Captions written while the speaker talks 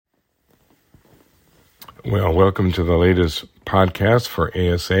Well, welcome to the latest podcast for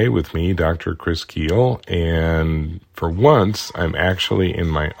ASA with me, Dr. Chris Kuehl. And for once, I'm actually in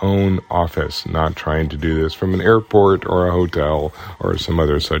my own office, not trying to do this from an airport or a hotel or some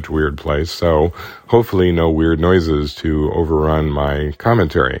other such weird place. So hopefully no weird noises to overrun my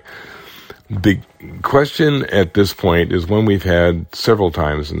commentary. The question at this point is one we've had several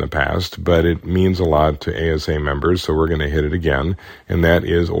times in the past, but it means a lot to ASA members, so we're going to hit it again, and that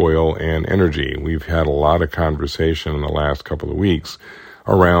is oil and energy. We've had a lot of conversation in the last couple of weeks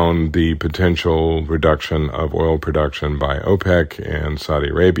around the potential reduction of oil production by OPEC and Saudi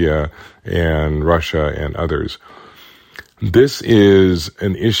Arabia and Russia and others. This is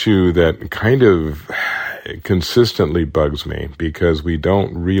an issue that kind of consistently bugs me because we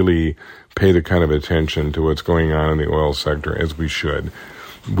don't really pay the kind of attention to what's going on in the oil sector as we should.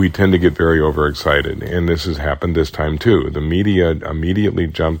 We tend to get very overexcited, and this has happened this time too. The media immediately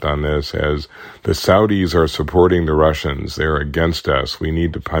jumped on this as the Saudis are supporting the Russians. They're against us. We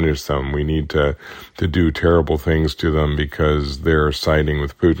need to punish them. We need to do terrible things to them because they're siding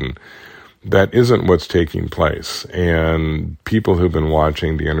with Putin. That isn't what's taking place, and people who've been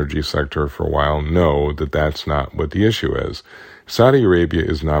watching the energy sector for a while know that that's not what the issue is. Saudi Arabia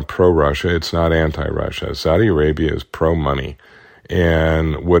is not pro-Russia, it's not anti-Russia. Saudi Arabia is pro-money,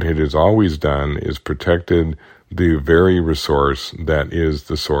 and what it has always done is protected the very resource that is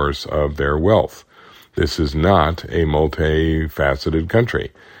the source of their wealth. This is not a multifaceted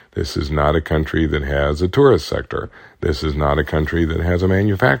country. This is not a country that has a tourist sector. This is not a country that has a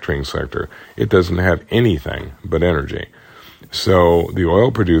manufacturing sector. It doesn't have anything but energy. So the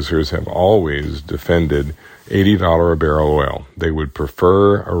oil producers have always defended $80 a barrel oil. They would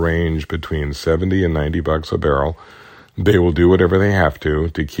prefer a range between 70 and 90 bucks a barrel. They will do whatever they have to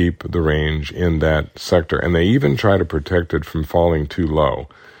keep the range in that sector. And they even try to protect it from falling too low.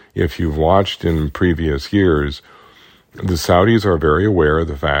 If you've watched in previous years, the Saudis are very aware of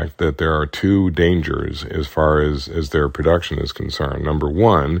the fact that there are two dangers as far as their production is concerned. Number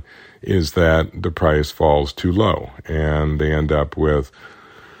one is that the price falls too low and they end up with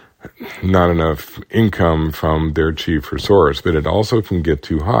not enough income from their chief resource, but it also can get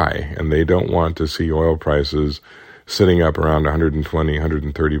too high, and they don't want to see oil prices sitting up around 120,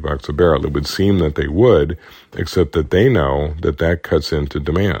 130 bucks a barrel. It would seem that they would, except that they know that that cuts into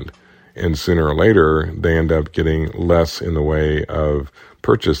demand. And sooner or later, they end up getting less in the way of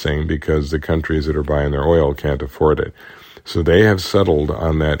purchasing because the countries that are buying their oil can't afford it. So they have settled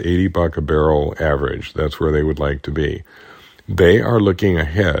on that 80 buck a barrel average. That's where they would like to be. They are looking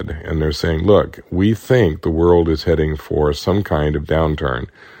ahead and they're saying, look, we think the world is heading for some kind of downturn,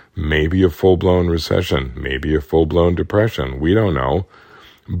 maybe a full-blown recession, maybe a full-blown depression. We don't know.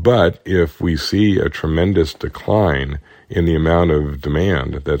 But if we see a tremendous decline in the amount of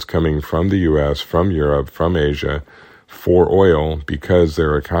demand that's coming from the U.S., from Europe, from Asia for oil because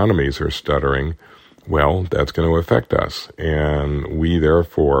their economies are stuttering, well, that's going to affect us. And we,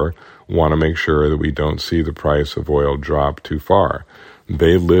 therefore, want to make sure that we don't see the price of oil drop too far.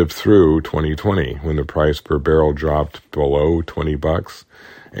 They lived through 2020 when the price per barrel dropped below 20 bucks,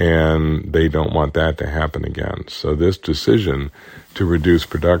 and they don't want that to happen again. So this decision to reduce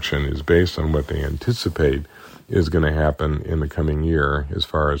production is based on what they anticipate is going to happen in the coming year as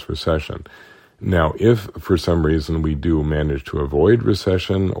far as recession. Now, if for some reason we do manage to avoid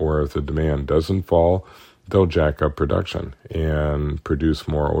recession, or if the demand doesn't fall, they'll jack up production and produce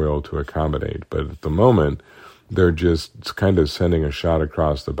more oil to accommodate. But at the moment, they're just kind of sending a shot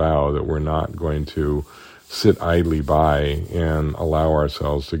across the bow that we're not going to sit idly by and allow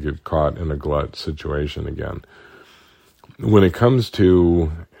ourselves to get caught in a glut situation again. When it comes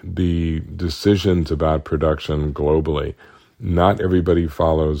to the decisions about production globally, not everybody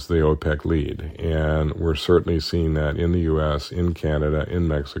follows the OPEC lead, and we're certainly seeing that in the U.S., in Canada, in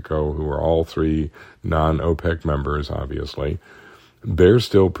Mexico, who are all three non-OPEC members, obviously. They're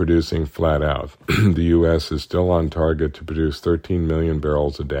still producing flat out. The U.S. is still on target to produce 13 million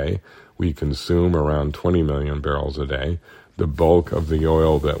barrels a day. We consume around 20 million barrels a day. The bulk of the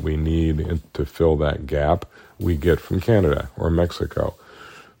oil that we need to fill that gap, we get from Canada or Mexico.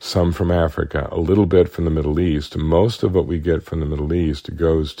 Some from Africa, a little bit from the Middle East. Most of what we get from the Middle East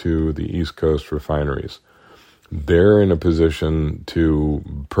goes to the East Coast refineries. They're in a position to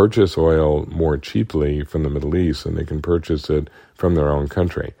purchase oil more cheaply from the Middle East than they can purchase it from their own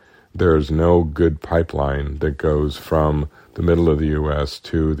country. There's no good pipeline that goes from the middle of the U.S.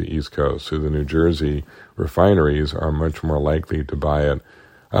 to the East Coast. So the New Jersey refineries are much more likely to buy it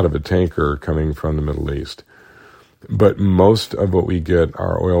out of a tanker coming from the Middle East. But most of what we get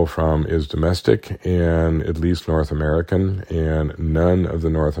our oil from is domestic and at least North American, and none of the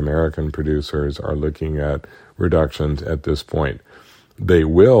North American producers are looking at reductions at this point. They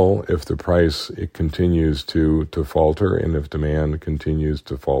will if the price it continues to falter and if demand continues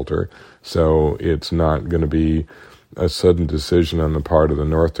to falter. So it's not going to be a sudden decision on the part of the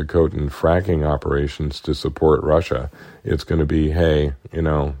North Dakotan fracking operations to support Russia. It's going to be, hey,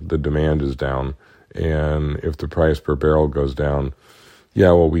 the demand is down. And if the price per barrel goes down,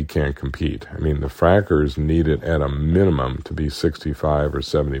 we can't compete. I mean, the frackers need it at a minimum to be $65 or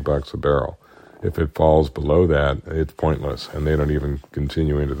 $70 a barrel. If it falls below that, it's pointless, and they don't even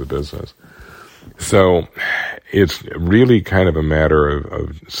continue into the business. So it's really kind of a matter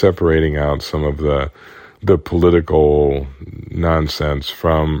of separating out some of the political nonsense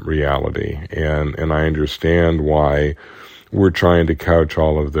from reality. And I understand why we're trying to couch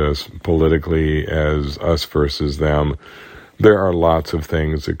all of this politically as us versus them. There are lots of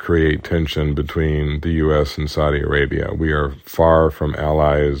things that create tension between the U.S. and Saudi Arabia. We are far from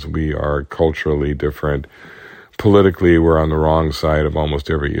allies. We are culturally different. Politically, we're on the wrong side of almost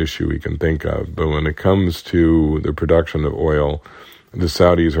every issue we can think of. But when it comes to the production of oil, the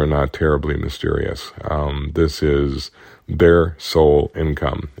Saudis are not terribly mysterious. This is their sole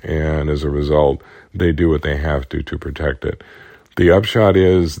income. And as a result, they do what they have to protect it. The upshot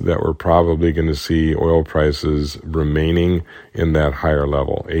is that we're probably going to see oil prices remaining in that higher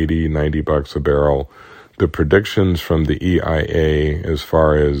level, $80, $90 a barrel. The predictions from the EIA as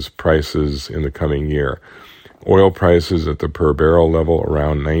far as prices in the coming year, oil prices at the per barrel level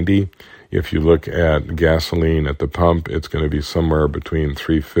around 90. If you look at gasoline at the pump, it's going to be somewhere between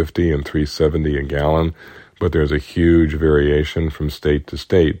 $3.50 and $3.70 a gallon. But there's a huge variation from state to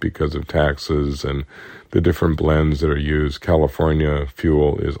state because of taxes and the different blends that are used. California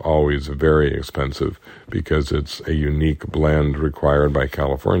fuel is always very expensive because it's a unique blend required by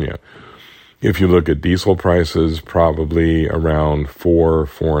California. If you look at diesel prices, probably around $4,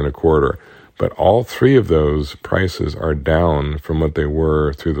 $4.25. But all three of those prices are down from what they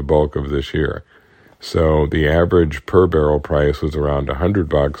were through the bulk of this year. So the average per barrel price was around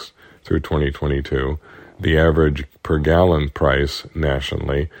 $100 through 2022. The average per gallon price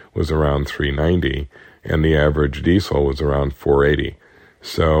nationally was around $3.90, and the average diesel was around $4.80.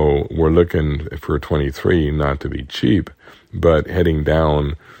 So we're looking for 23 not to be cheap, but heading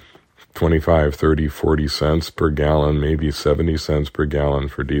down 25, 30, 40 cents per gallon, maybe 70 cents per gallon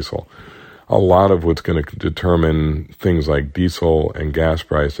for diesel. A lot of what's going to determine things like diesel and gas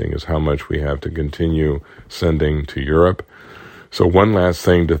pricing is how much we have to continue sending to Europe. So one last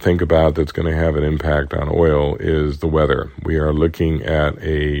thing to think about that's going to have an impact on oil is the weather. We are looking at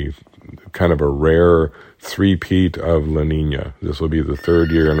a kind of a rare three-peat of La Nina. This will be the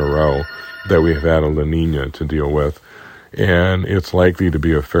third year in a row that we've had a La Nina to deal with. And it's likely to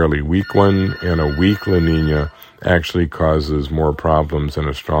be a fairly weak one, and a weak La Nina actually causes more problems than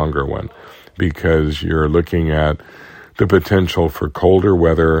a stronger one because you're looking at the potential for colder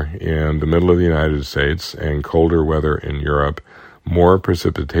weather in the middle of the United States and colder weather in Europe, more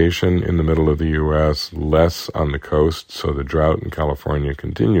precipitation in the middle of the U.S., less on the coast, so the drought in California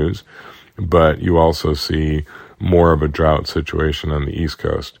continues, but you also see more of a drought situation on the East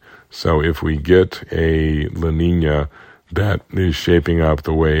Coast. So if we get a La Nina that is shaping up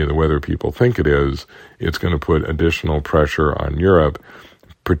the way the weather people think it is, it's going to put additional pressure on Europe,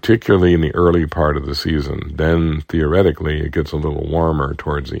 particularly in the early part of the season. Then, theoretically, it gets a little warmer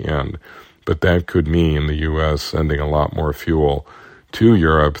towards the end. But that could mean the U.S. sending a lot more fuel to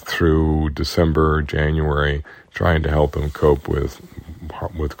Europe through December, January, trying to help them cope with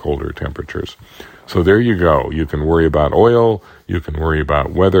colder temperatures. So there you go. You can worry about oil. You can worry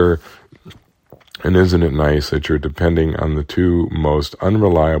about weather. And isn't it nice that you're depending on the two most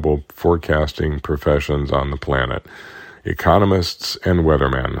unreliable forecasting professions on the planet? Economists and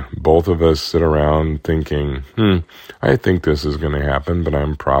weathermen. Both of us sit around thinking, I think this is going to happen, but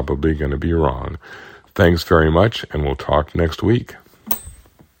I'm probably going to be wrong. Thanks very much, and we'll talk next week.